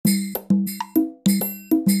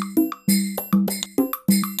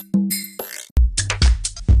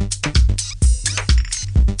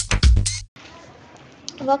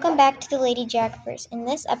welcome back to the Lady Geographers. In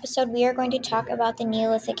this episode, we are going to talk about the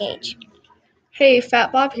Neolithic age. Hey,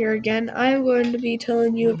 Fat Bob here again. I am going to be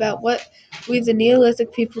telling you about what we the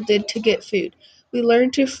Neolithic people did to get food. We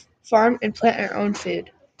learned to farm and plant our own food.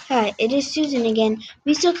 Hi, it is Susan again.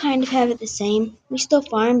 We still kind of have it the same. We still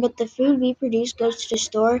farm, but the food we produce goes to the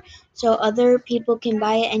store so other people can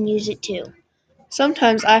buy it and use it too.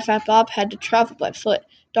 Sometimes I, Fat Bob, had to travel by foot,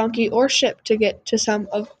 donkey, or ship to get to some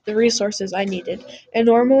of the resources I needed, and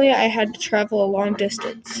normally I had to travel a long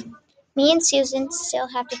distance. Me and Susan still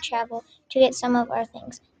have to travel to get some of our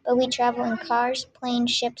things, but we travel in cars,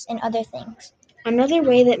 planes, ships, and other things. Another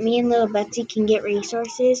way that me and little Betsy can get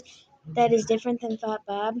resources that is different than Fat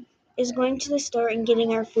Bob is going to the store and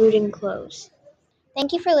getting our food and clothes.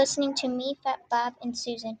 Thank you for listening to me, Fat Bob, and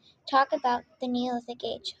Susan talk about the Neolithic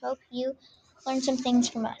age. Hope you learned some things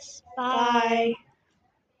from us. Bye.